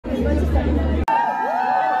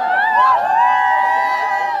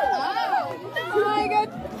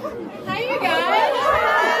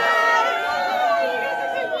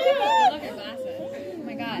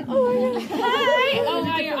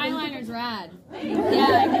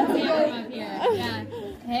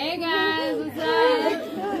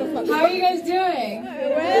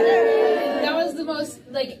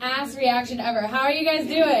Ass reaction ever. How are you guys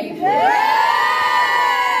doing?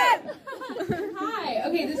 Hi.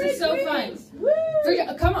 Okay, this is so fun.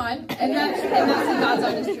 Come on, and that's the God's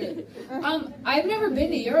honest truth. I've never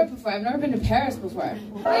been to Europe before. I've never been to Paris before.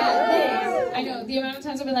 Yeah, thanks. I know the amount of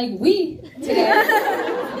times I've been like oui today.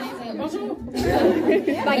 Bonjour.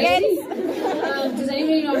 Baguette. Does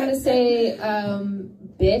anybody know how to say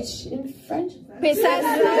bitch in French?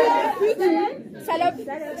 Salope.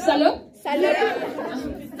 Salope. Salope.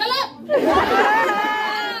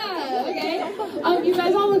 Okay. You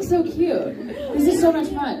guys all look so cute. This is so much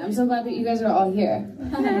fun. I'm so glad that you guys are all here.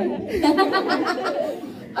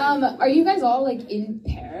 Are you guys all like in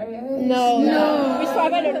Paris? No. We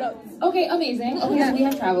travel a lot. Okay, amazing. Okay, so we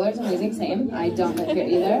have travelers. Amazing. Same. I don't live here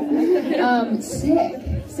either.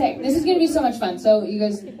 Sick. This is gonna be so much fun. So you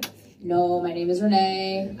guys. No, my name is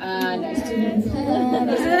Reneé. Nice to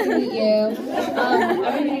meet you.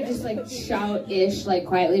 Everybody just like shout-ish, like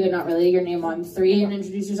quietly, but not really, your name on 3 and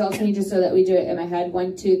introduce yourself to me just so that we do it in my head.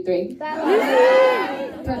 1, 2, 3.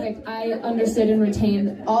 Perfect. I understood and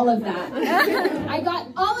retained all of that. I got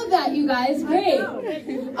all of that, you guys. Great.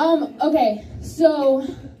 Okay, so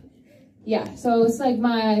yeah, so it's like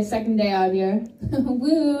my second day out here.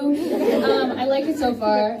 Woo! I like it so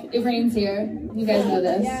far. It rains here. You guys know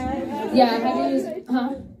this. Yeah, have you used,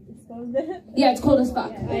 yeah, it's cold as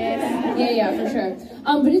fuck. Yeah, for sure.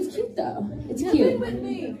 But it's cute though. It's cute.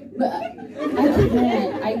 But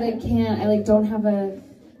I can't. I don't have a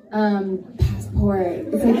passport.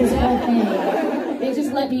 It's like this whole thing. They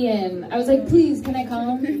just let me in. I was like, please, can I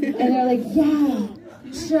come? And they're like, yeah.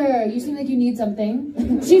 Sure, you seem like you need something.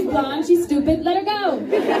 She's blonde, she's stupid, let her go!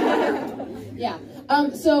 Yeah,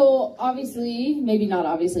 so obviously, maybe not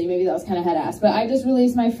obviously, maybe that was kind of head-ass, but I just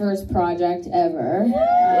released my first project ever.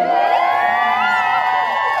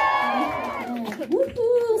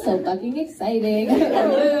 Woohoo, so fucking exciting.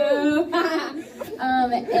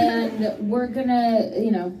 And we're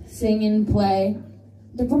gonna, sing and play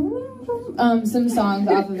some songs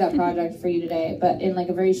off of that project for you today, but in like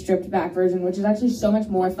a very stripped back version, which is actually so much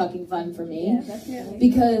more fucking fun for me. Yeah, definitely.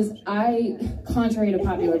 Because contrary to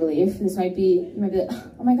popular belief, this might be like,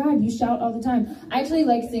 oh my god, you shout all the time. I actually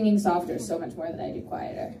like singing softer so much more than I do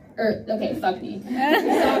quieter. Okay, fuck me. Softer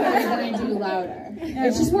than I do louder.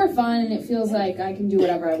 It's just more fun and it feels like I can do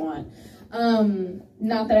whatever I want.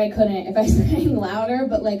 Not that I couldn't if I sang louder,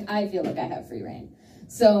 but like I feel like I have free reign.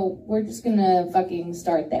 So we're just gonna fucking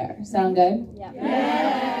start there. Sound good? Yeah.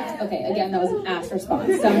 Yes. Okay, again, that was an ass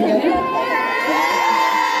response. Sound good?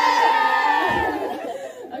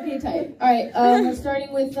 Okay, tight. All right, we're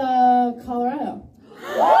starting with Colorado.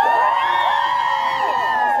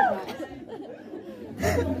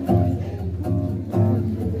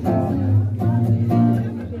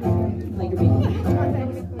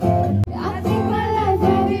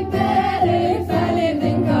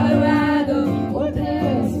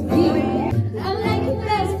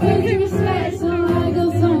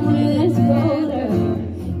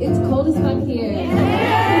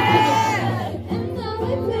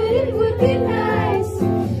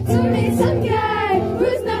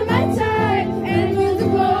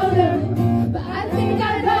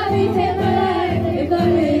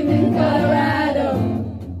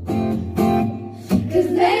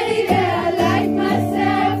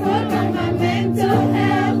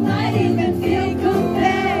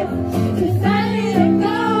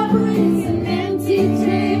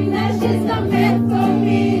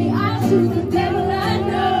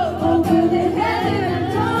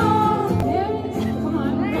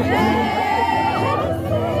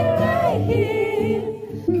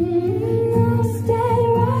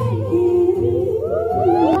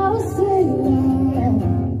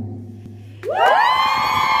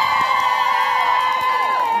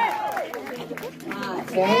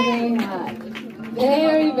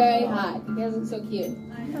 So cute.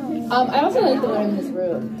 I also like the one in this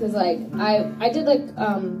room because like I did like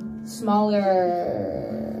smaller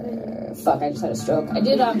fuck, I just had a stroke. I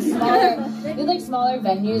did smaller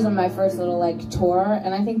venues on my first little like tour,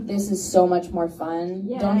 and I think this is so much more fun.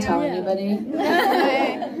 Yeah, don't tell anybody.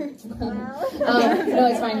 No,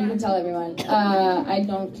 it's fine, you can tell everyone. I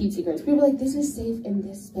don't keep secrets. People are like, this is safe in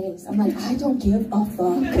this space. I'm like, I don't give a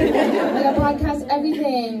fuck. Like, I broadcast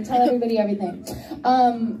everything, tell everybody everything.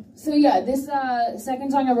 So yeah, this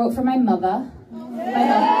second song I wrote for my mother.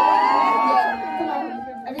 Yeah, come on,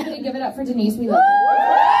 everybody give it up for Denise, we love her.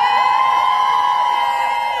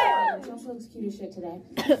 She also looks cute as shit today.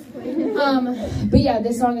 But yeah,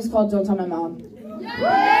 this song is called Don't Tell My Mom.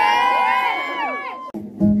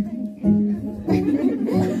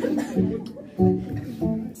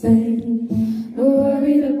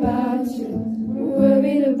 Worried about you,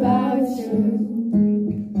 worried about you.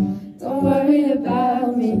 Don't worry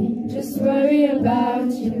about me, just worry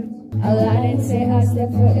about you. I lied and say I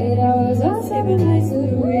slept for 8 hours or 7 nights a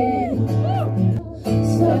week.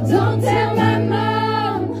 So don't tell my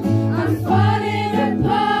mom I'm falling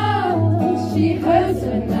apart. She hurts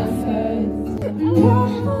when I hurt.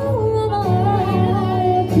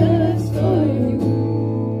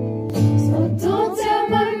 So don't tell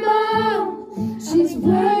my mom she's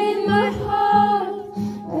worrying my heart.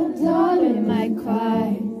 Her daughter might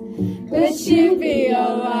cry, but she'll be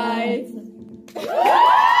alright.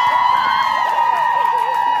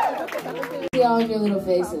 See all of your little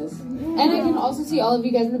faces. And I can also see all of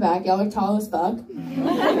you guys in the back. Y'all are tall as fuck.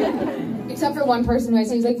 Except for one person who I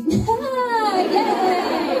see is like, yay!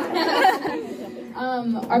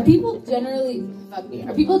 Are people generally, fuck me,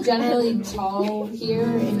 are people generally tall here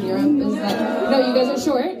in Europe? Is that, no, you guys are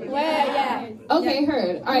short? Yeah. Okay,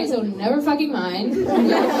 heard. Alright, so never fucking mind. You're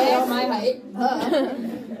way on my height.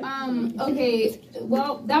 Okay,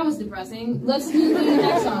 well, that was depressing. Let's do the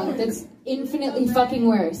next song that's infinitely fucking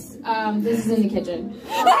worse. This is In the Kitchen.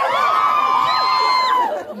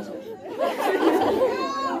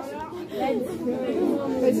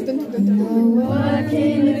 Walk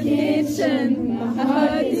in the kitchen, my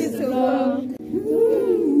heart is slow.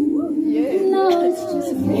 No, it's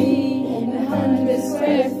just me and 100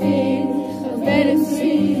 square feet of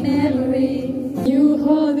bittersweet memory. You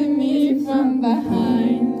holding me from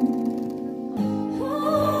behind.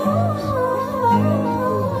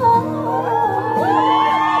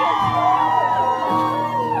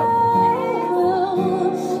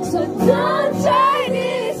 So don't try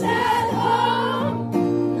this at home.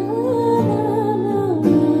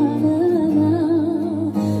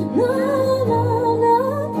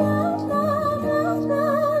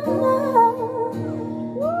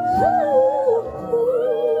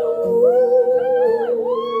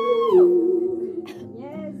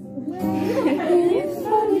 It's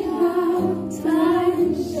funny how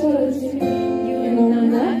time shows you know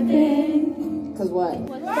nothing. Cause what?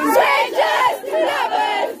 Strangers to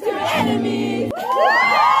lovers to enemies.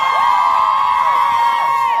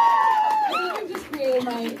 I just created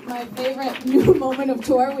my favorite new moment of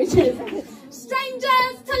tour, which is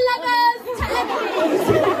strangers to lovers to enemies.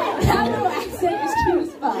 That little accent is cute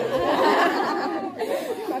as fuck.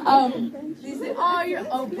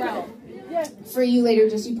 Oh, bro. For you later,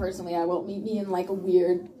 just you personally, I won't meet me in like a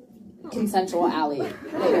weird consensual alley later.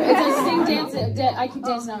 It's a sing dance. I keep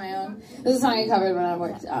dancing on my own. This is a song I covered when I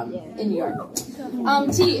worked in New York.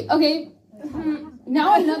 T. Okay.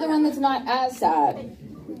 Now another one that's not as sad.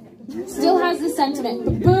 Still has the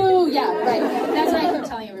sentiment. Boo! Yeah, right. That's what I kept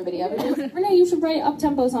telling everybody. I was like, Reneé, you should write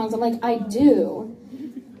up-tempo songs. I'm like, I do,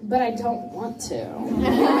 but I don't want to.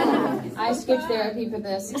 I skipped therapy for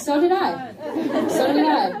this. So did I.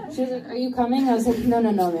 She was like, are you coming? I was like, no,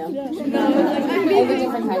 ma'am. I have a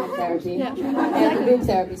different kind of therapy. I have a group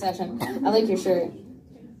therapy session. I like your shirt.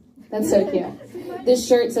 That's so cute. This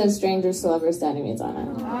shirt says strangers to lovers to enemies on it.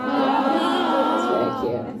 It's very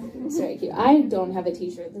cute. It's very cute. I don't have a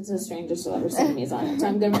t-shirt that says strangers to lovers to enemies on it, so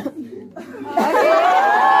I'm gonna...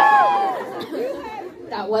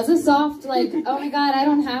 That was a soft, like, oh my god, I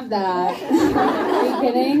don't have that. Are you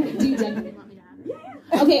kidding? Do you genuinely want me to have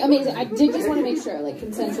it? Okay, amazing. I did just want to make sure, like,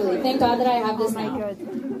 consensually. Thank God that I have this now.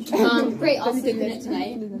 Great, I'll sleep in it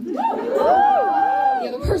tonight. The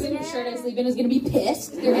other person whose shirt I sleep in is going to be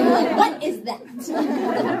pissed. They're going to be like, what is that?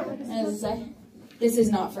 And it's like, this is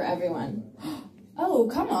not for everyone. Oh,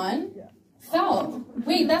 come on. Foul.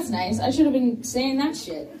 Wait, that's nice. I should have been saying that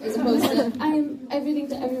shit as opposed to I am everything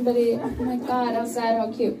to everybody. Oh my god, how sad,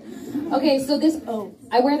 how cute. Okay, so this,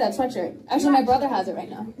 I wear that sweatshirt. Actually, my brother has it right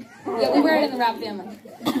now. Yeah, we wear it in the Rapp family.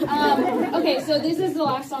 Okay, so this is the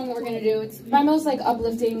last song that we're gonna do. It's my most like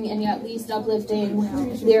uplifting and yet least uplifting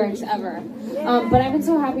lyrics ever. But I've been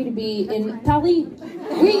so happy to be in Paris. We.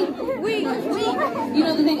 You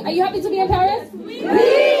know the thing. Are you happy to be in Paris? Oui.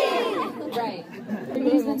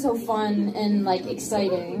 has been so fun and like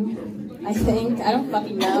exciting. I think I don't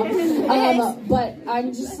fucking know. But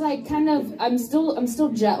I'm just like I'm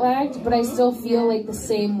still jet lagged, but I still feel like the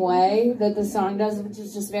same way that the song does, which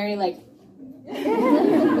is just very like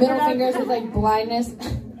middle fingers with like blindness.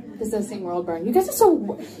 This does sing World Burn. You guys are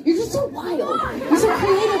you're just so wild. You're so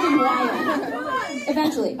creative and wild.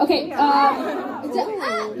 Eventually. Okay,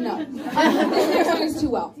 no. This next song is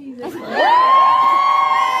too well. Yes.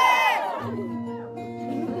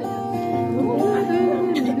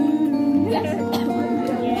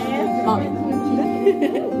 Mommy.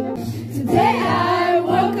 Today I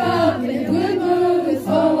woke up in a good mood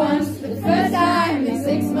for once. For the first time in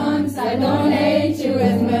 6 months, I don't hate you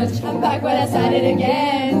as much. I'm back where I started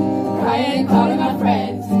again. Crying and calling my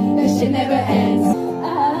friends. This shit never ends. I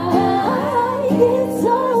get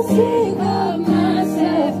so sick of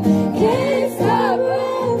myself. Can't stop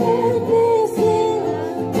reminiscing.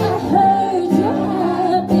 I heard your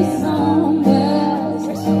happy somewhere,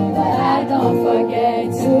 but I don't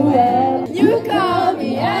forget too well. You call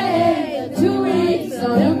me at 2 weeks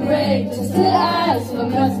on a break just to ask for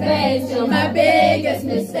more space. You're my biggest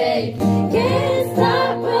mistake. Can't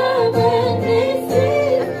stop reminiscing.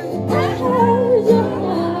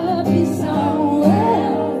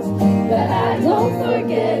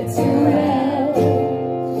 Forget to well.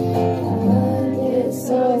 I get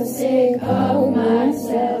so sick of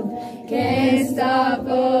myself. Can't stop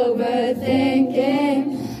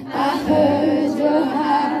overthinking. I heard you're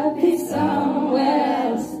happy somewhere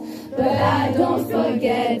else, but I don't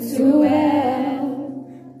forget to well.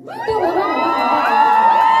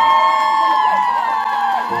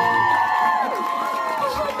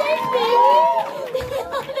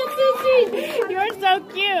 You're so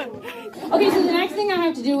cute. Okay, so the next thing I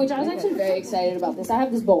have to do, which I was actually very excited about this, I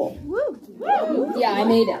have this bowl. Woo! Yeah, I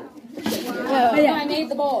made it. Yeah, I made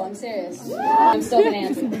the bowl, I'm serious. I'm still gonna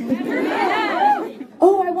answer.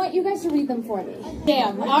 Oh, I want you guys to read them for me.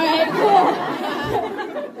 Damn, alright, cool.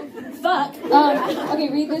 Fuck. Okay,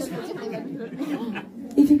 read this.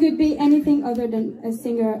 If you could be anything other than a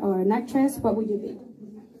singer or an actress, what would you be?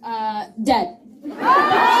 Dead.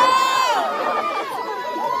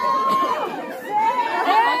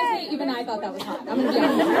 Even I thought that was hot. I'm gonna be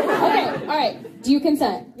honest. Okay, alright. Do you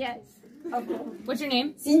consent? Yes. Okay. What's your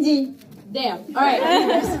name? Cindy. Damn. Alright.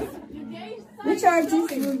 Which artist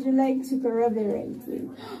would you like to collaborate with?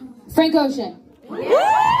 Frank Ocean. I'm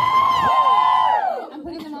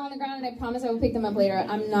putting them all on the ground and I promise I will pick them up later.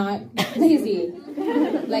 I'm not lazy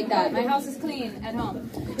like that. My house is clean at home.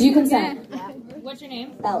 Do you consent? Yeah. What's your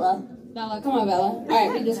name? Bella. Bella. Come on, Bella.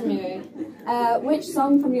 Alright, read this for me, baby. Which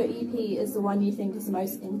song from your EP is the one you think is the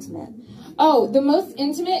most intimate? Oh, the most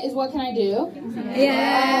intimate is What Can I Do?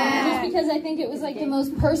 Yeah. Just because I think it was like the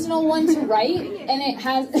most personal one to write, and it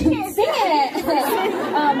has sing it. It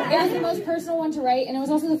was the most personal one to write, and it was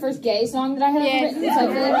also the first gay song that I had ever written. So I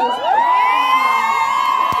feel like I was.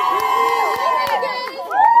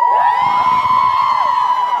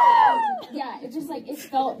 Yeah, it just like it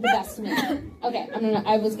felt the best to me. Okay,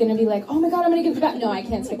 I was gonna be like, oh my god, I'm gonna give it back. No, I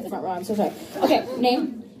can't skip the front row. I'm so sorry. Okay,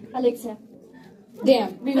 name? Alexia.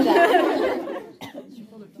 Damn, read me that.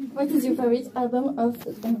 What is your favorite album of...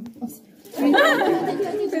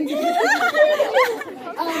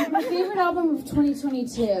 My favorite album of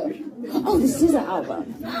 2022. Oh, this is an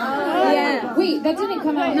album. Yeah. Wait, that didn't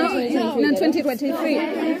come out in 2023. No, 2023.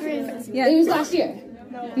 Yeah. It was last year.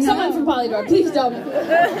 No. Someone from Polydor, please tell me.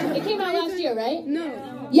 It came out last year, right? No.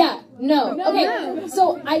 Yeah, no. Okay,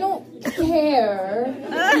 so I don't care.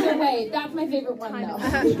 Either way, that's my favorite one, though.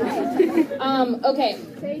 Okay.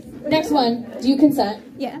 Next one. Do you consent?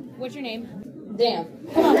 Yeah. What's your name? Damn.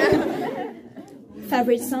 Come on.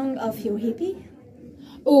 Favorite song of your hippie?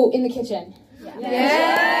 Ooh, In the Kitchen.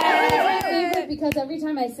 Yeah. It's my favorite because every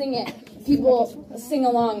time I sing it, people sing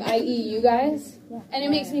along, i.e. you guys. And it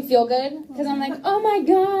makes me feel good because I'm like, oh my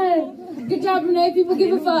god, good job, Reneé. People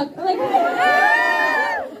give a fuck. I'm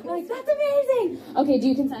like, that's amazing. Okay, do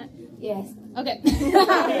you consent? Yes. Okay.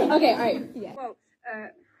 Okay, all right. Yeah. Well,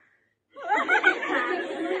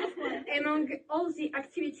 among all the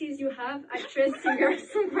activities you have, actress, singer,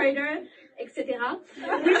 songwriter, etc.,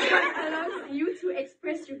 which one allows you to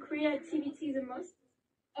express your creativity the most?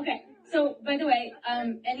 Okay, so by the way,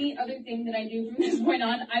 any other thing that I do from this point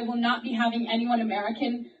on, I will not be having anyone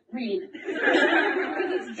American read.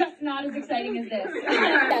 Because it's just not as exciting as this.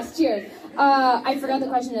 Yes, cheers. I forgot the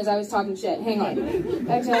question as I was talking shit. Hang on.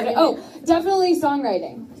 Actually, oh, definitely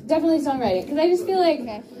songwriting. Definitely songwriting. Because I just feel like,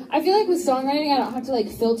 with songwriting, I don't have to like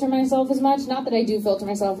filter myself as much. Not that I do filter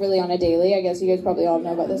myself really on a daily. I guess you guys probably all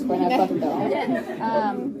know about this point. I fucking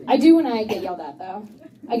don't. I do when I get yelled at though.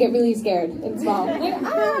 I get really scared and small. Like,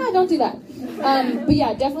 don't do that. But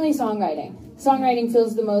yeah, definitely songwriting. Songwriting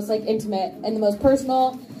feels the most like intimate and the most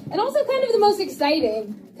personal, and also kind of the most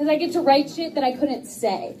exciting, because I get to write shit that I couldn't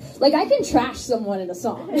say. Like, I can trash someone in a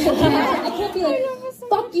song. I can't be like,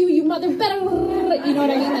 fuck you, you mother better. You know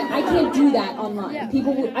what I mean? Like, I can't do that online.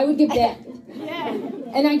 I would get banned.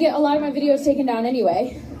 And I get a lot of my videos taken down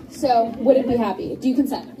anyway. So, wouldn't be happy. Do you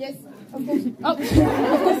consent? Yes, of course. Oh, of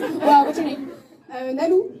course. Well, what's your name?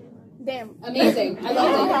 Nalu. Damn. Amazing. I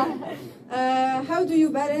love it. How do you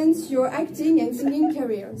balance your acting and singing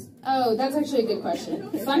careers? Oh, that's actually a good question.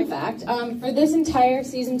 Fun fact, for this entire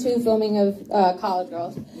season 2 filming of College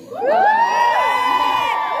Girls, come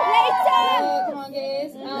on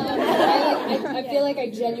guys, I feel like I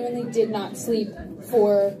genuinely did not sleep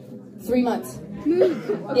for 3 months.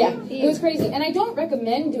 Yeah, it was crazy, and I don't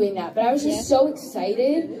recommend doing that, but I was just so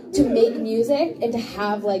excited to make music and to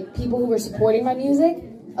have like people who were supporting my music.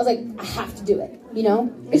 I was like, I have to do it, you know?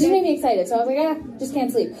 It just made me excited, so I was like, just can't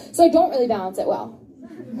sleep. So I don't really balance it well.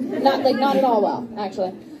 Not at all well,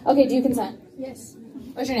 actually. Okay, do you consent? Yes.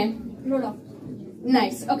 What's your name? Lola.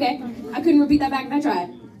 Nice, okay. I couldn't repeat that back if I tried.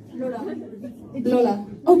 Lola. Lola.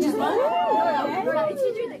 Oh, just Lola? Lola, it's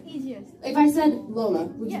usually the easiest. If I said Lola,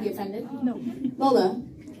 would you be offended? No. Lola,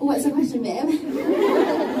 what's the question, babe?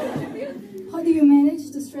 How do you manage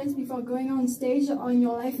to stress before going on stage or in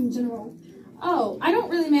your life in general? Oh, I don't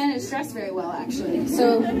really manage stress very well, actually.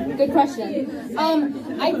 So, good question.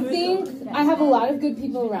 I think I have a lot of good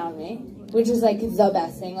people around me, which is like the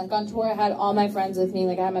best thing. Like on tour, I had all my friends with me.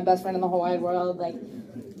 Like I had my best friend in the whole wide world. Like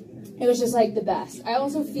it was just like the best. I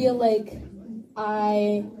also feel like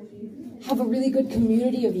I have a really good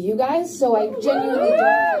community of you guys, so I genuinely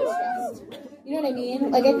don't feel stressed. You know what I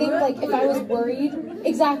mean? Like I think like if I was worried,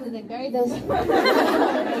 exactly, like bury this.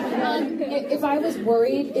 If I was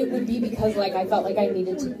worried, it would be because like I felt like I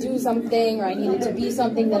needed to do something or I needed to be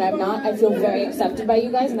something that I'm not. I feel very accepted by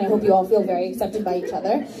you guys, and I hope you all feel very accepted by each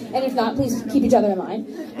other. And if not, please keep each other in mind.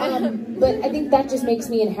 But I think that just makes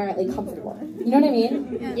me inherently comfortable. You know what I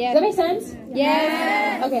mean? Yeah. Does that make sense?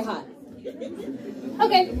 Yeah. Okay, hot.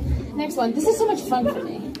 Okay, next one. This is so much fun for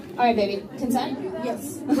me. All right, baby. Consent?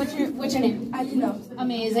 Yes. What's your name? Adina.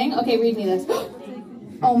 Amazing. Okay, read me this.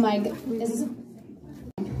 Oh my god. Is this?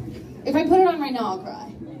 If I put it on right now, I'll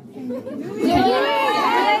cry.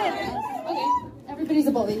 Okay. Everybody's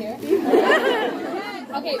a bully here.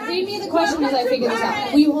 Okay, read me the question as I figure this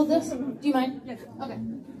out. Will you hold this? Do you mind? Yes. Okay.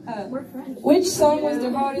 Which song was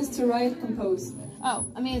the hardest to write, compose? Oh,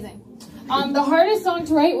 amazing. The hardest song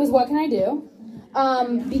to write was What Can I Do?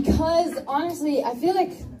 Because honestly, I feel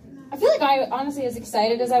like I honestly, as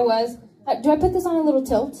excited as I was. Do I put this on a little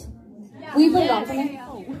tilt? Yeah. Will you put it on for me?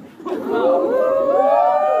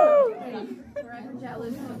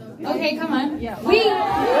 Okay, come on. Yeah.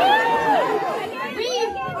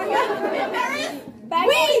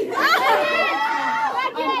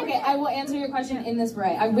 Okay, I will answer your question in this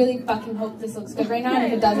beret. I really fucking hope this looks good right now, and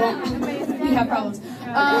if it doesn't, we have problems.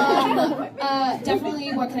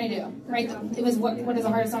 Definitely, What Can I Do? Right? It was what is the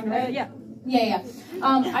hardest song to write? Yeah. Yeah.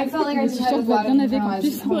 I felt like I just had a lot of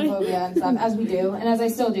internalized homophobia and stuff, as we do, and as I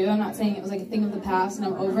still do. I'm not saying it was like a thing of the past and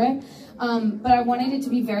I'm over it. But I wanted it to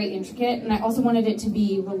be very intricate, and I also wanted it to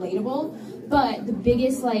be relatable. But the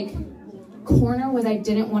biggest like corner was I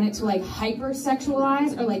didn't want it to like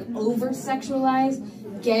hyper-sexualize or like over-sexualize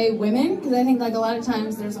gay women, because I think like a lot of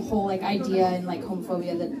times there's a whole like idea in like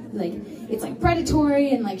homophobia that like it's like predatory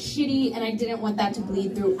and like shitty, and I didn't want that to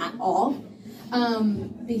bleed through at all.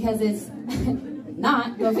 Because it's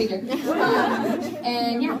not, go figure.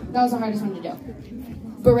 And yeah, that was the hardest one to do.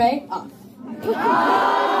 Beret off. Guys,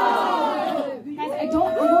 I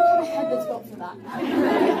don't have a head that's built for that.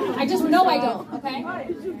 I just know I don't, okay?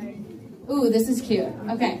 Ooh, this is cute.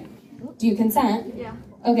 Okay. Do you consent? Yeah.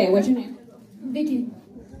 Okay, what's your name? Vicky.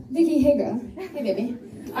 Vicky, hey girl. Hey baby.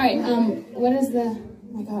 Alright, what is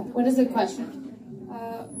the question?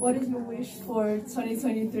 What is your wish for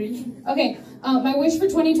 2023? Okay, my wish for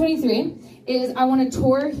 2023 is I want to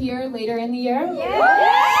tour here later in the year.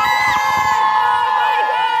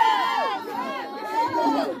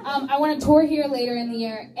 I want to tour here later in the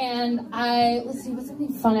year, and let's see, what's something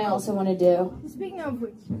fun I also want to do? Speaking of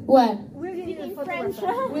which, what? we really need a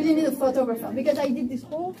photographer. We really need a photographer because I did this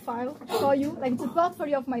whole file for you, like it's a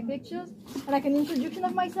portfolio of my pictures and like an introduction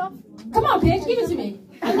of myself. Come on, bitch, give it to me.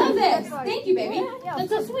 I love this. Thank you, baby. That's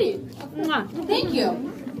so sweet. Thank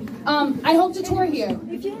you. I hope to tour here.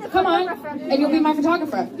 Come on, and you'll be my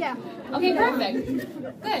photographer. Yeah. Okay, perfect.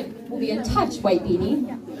 Good. We'll be in touch, white beanie.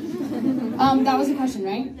 That was the question,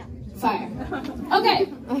 right? Fire.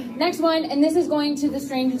 Okay, next one, and this is going to the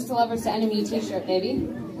Strangers to Lovers to Enemy t-shirt, baby.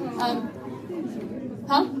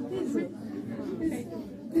 Huh?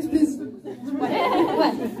 Please. What?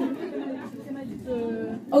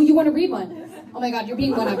 Oh, you want to read one? Oh my god, you're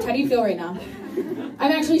being one-upped. How do you feel right now?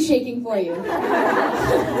 I'm actually shaking for you.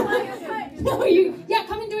 No, yeah,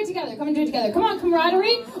 come and do it together. Come and do it together. Come on,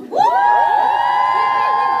 camaraderie. Woo!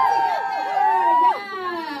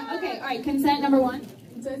 Yeah. Okay, all right, consent number 1.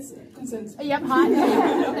 Consent. Yep, hot.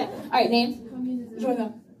 Okay, all right, names?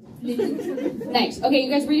 Joanna. Nice. Okay,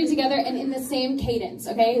 you guys read it together and in the same cadence,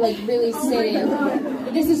 okay? Like really sit in.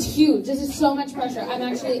 This is huge. This is so much pressure. I'm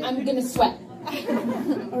gonna sweat.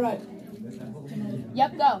 All right.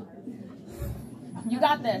 Yep, go. You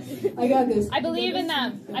got this. I got this. I believe in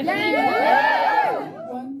them. I believe in them.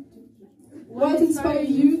 One. What inspired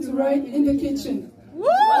you to write in the kitchen? You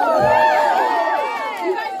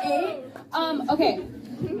guys ate? Okay.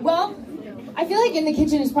 Well, I feel like In the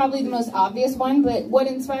Kitchen is probably the most obvious one, but what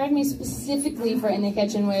inspired me specifically for In the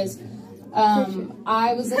Kitchen was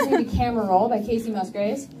I was listening to Camera Roll by Casey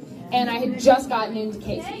Musgraves, and I had just gotten into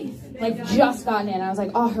Casey. Like, just gotten in. I was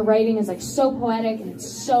like, oh, her writing is, like, so poetic, and it's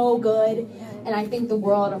so good, and I think the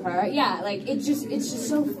world of her. Yeah, like, it's just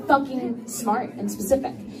so fucking smart and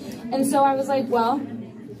specific. And so I was like, well,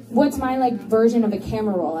 what's my, like, version of a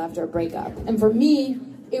camera roll after a breakup? And for me,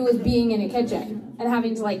 it was being in a kitchen and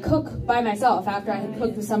having to, like, cook by myself after I had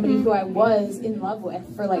cooked with somebody who I was in love with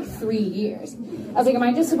for, like, 3 years. I was like, am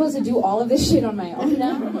I just supposed to do all of this shit on my own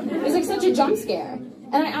now? It was, like, such a jump scare.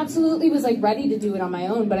 And I absolutely was, like, ready to do it on my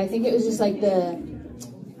own, but I think it was just, like, the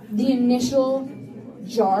initial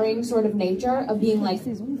jarring sort of nature of being like,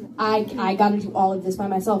 I gotta do all of this by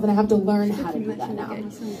myself, and I have to learn how to do that now.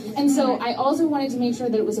 And so I also wanted to make sure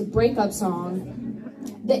that it was a breakup song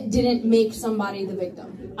that didn't make somebody the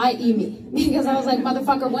victim, i.e. me. Because I was like,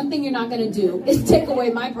 motherfucker, one thing you're not gonna do is take away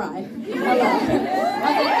my pride.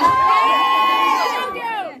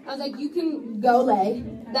 I was like, you can go lay.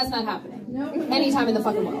 That's not happening. Anytime in the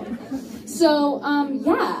fucking world. So,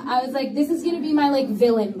 yeah, I was like, this is gonna be my, like,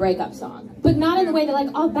 villain breakup song. But not in the way that, like,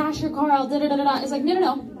 I'll bash your car, I'll da-da-da-da-da. It's like,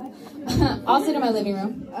 no. I'll sit in my living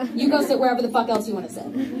room. You go sit wherever the fuck else you want to sit.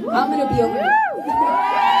 I'm gonna be over here.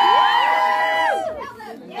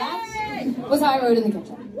 That was how I wrote In the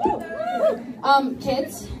Kitchen.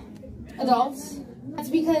 Kids, adults, that's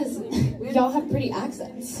because y'all have pretty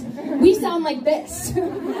accents. We sound like this.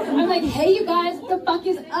 I'm like, hey, you guys, what the fuck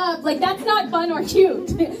is up? Like, that's not fun or cute.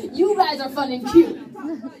 You guys are fun and cute.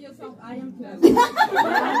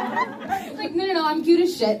 Like, no, I'm cute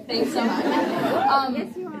as shit. Thanks so much.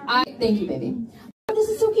 Thank you, baby. Oh, this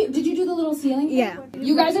is so cute. Did you do the little ceiling? Yeah.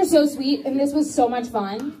 You guys are so sweet, and this was so much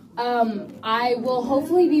fun. I will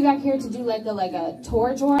hopefully be back here to do like a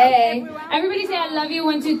tour. Hey, everybody say I love you.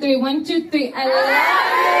 1, 2, 3. 1, 2, 3. I love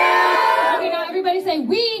you. Okay, now everybody say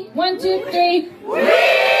we. 1, 2, 3.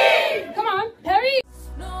 We.